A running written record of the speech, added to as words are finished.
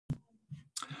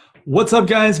What's up,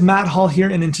 guys? Matt Hall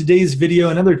here, and in today's video,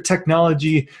 another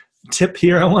technology tip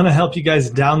here. I want to help you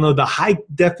guys download the high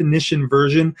definition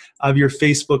version of your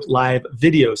Facebook Live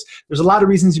videos. There's a lot of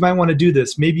reasons you might want to do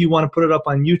this. Maybe you want to put it up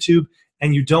on YouTube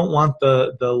and you don't want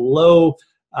the low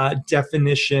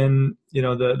definition,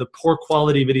 the poor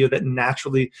quality video that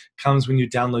naturally comes when you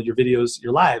download your videos,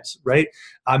 your lives, right?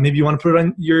 Maybe you want to put it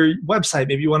on your website.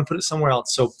 Maybe you want to put it somewhere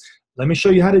else. So let me show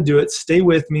you how to do it. Stay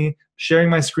with me, sharing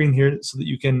my screen here so that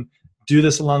you can do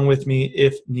this along with me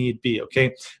if need be,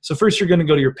 okay? So first you're gonna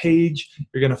go to your page,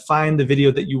 you're gonna find the video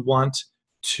that you want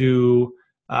to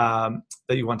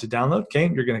download, okay?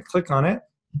 You're gonna click on it.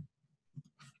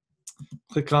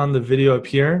 Click on the video up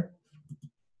here.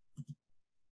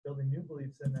 Building new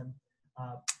beliefs in them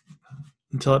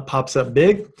until it pops up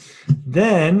big.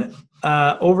 Then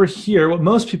over here, what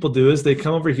most people do is they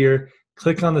come over here,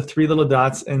 click on the three little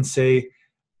dots and say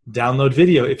download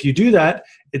video. If you do that,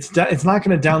 it's not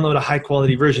going to download a high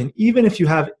quality version, even if you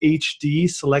have HD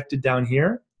selected down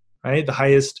here, right? The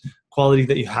highest quality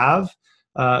that you have.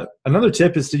 Another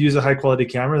tip is to use a high quality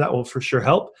camera. That will for sure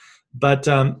help. But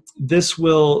this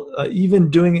will, even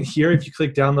doing it here, if you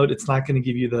click download, it's not going to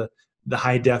give you the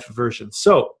high def version.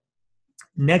 So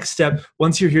next step,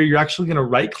 once you're here, you're actually going to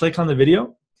right click on the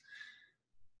video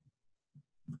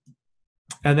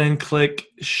and then click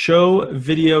show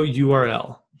video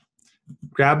URL.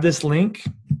 Grab this link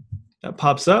that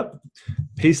pops up,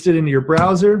 paste it into your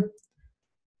browser.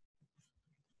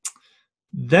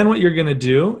 Then what you're going to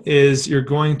do is you're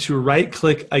going to right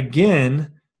click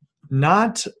again,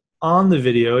 not on the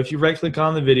video. If you right click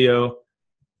on the video,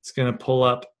 it's going to pull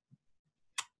up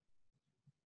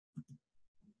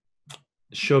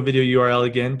show video URL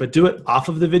again, but do it off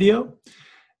of the video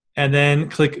and then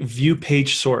click view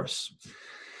page source.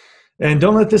 And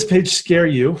don't let this page scare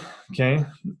you, okay?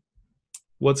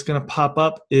 What's gonna pop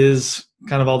up is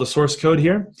kind of all the source code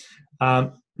here.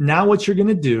 Now what you're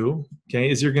gonna do,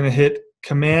 okay, is you're gonna hit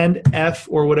Command F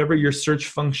or whatever your search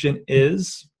function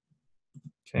is,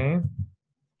 okay?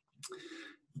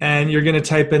 And you're gonna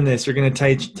type in this. You're gonna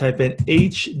type in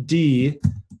HD_SRC,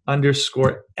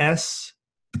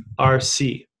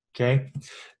 okay?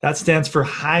 That stands for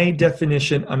high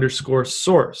definition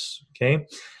 _source, okay?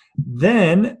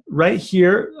 Then right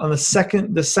here on the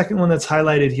second one that's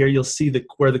highlighted here, you'll see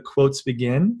where the quotes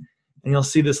begin, and you'll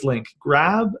see this link.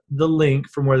 Grab the link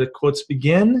from where the quotes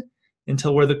begin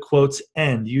until where the quotes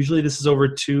end. Usually this is over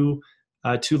two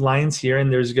lines here, and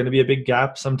there's going to be a big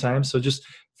gap sometimes. So just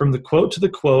from the quote to the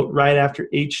quote, right after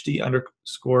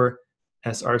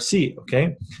HD_SRC.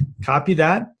 Okay, copy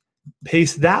that,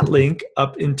 paste that link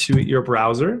up into your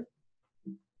browser.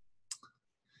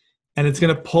 And it's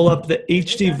going to pull up the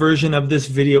HD version of this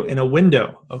video in a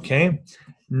window, okay?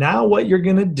 Now what you're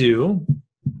going to do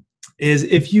is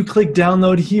if you click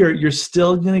download here, you're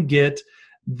still going to get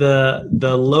the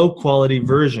low quality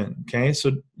version, okay?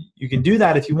 So you can do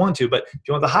that if you want to, but if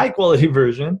you want the high quality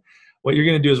version, what you're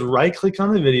going to do is right click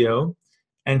on the video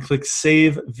and click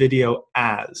save video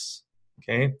as,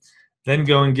 okay? Then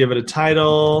go and give it a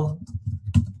title,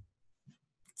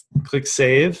 click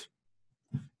save.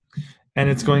 And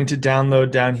it's going to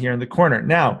download down here in the corner.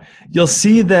 Now, you'll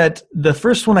see that the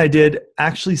first one I did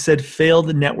actually said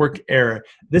failed network error.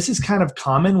 This is kind of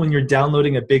common when you're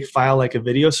downloading a big file like a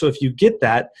video. So if you get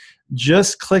that,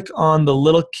 just click on the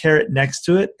little caret next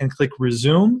to it and click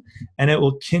resume, and it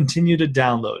will continue to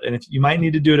download. And if you might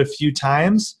need to do it a few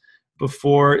times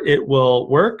before it will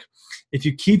work. If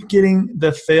you keep getting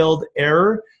the failed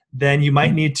error, then you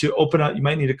might need to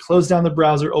close down the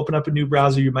browser, open up a new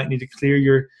browser. You might need to clear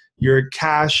your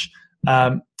cache,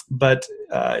 but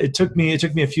it took me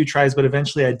a few tries, but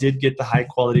eventually I did get the high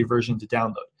quality version to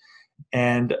download.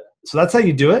 And so that's how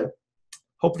you do it.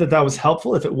 Hope that was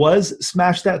helpful. If it was,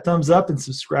 smash that thumbs up and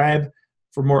subscribe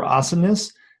for more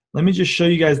awesomeness. Let me just show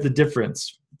you guys the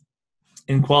difference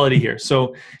in quality here.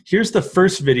 So here's the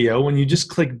first video. When you just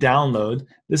click download,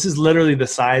 this is literally the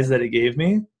size that it gave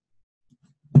me.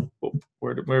 Oh,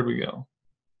 where'd we go?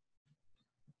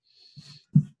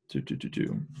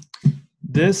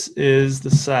 This is the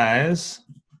size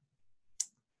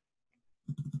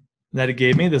that it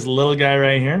gave me, this little guy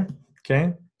right here,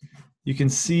 okay? You can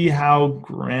see how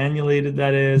granulated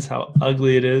that is, how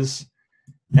ugly it is.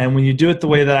 And when you do it the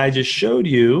way that I just showed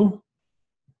you,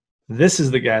 this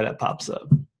is the guy that pops up,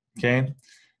 okay?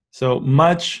 So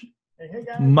much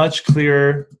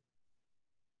clearer,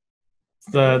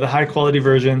 the high quality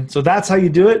version. So that's how you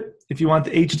do it. If you want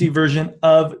the HD version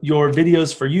of your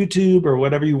videos for YouTube or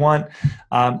whatever you want,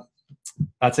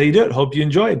 that's how you do it. Hope you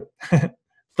enjoyed.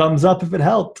 Thumbs up if it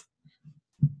helped.